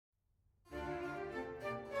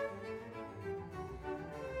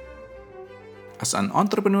As an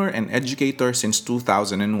entrepreneur and educator since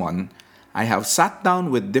 2001, I have sat down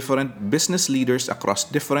with different business leaders across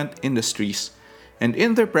different industries, and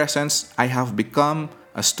in their presence, I have become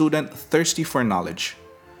a student thirsty for knowledge.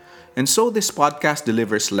 And so this podcast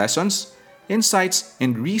delivers lessons, insights,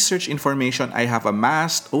 and research information I have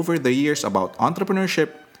amassed over the years about entrepreneurship,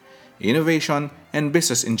 innovation, and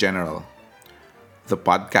business in general. The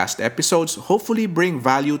podcast episodes hopefully bring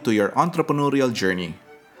value to your entrepreneurial journey.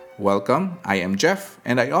 Welcome, I am Jeff,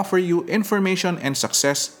 and I offer you information and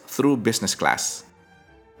success through business class.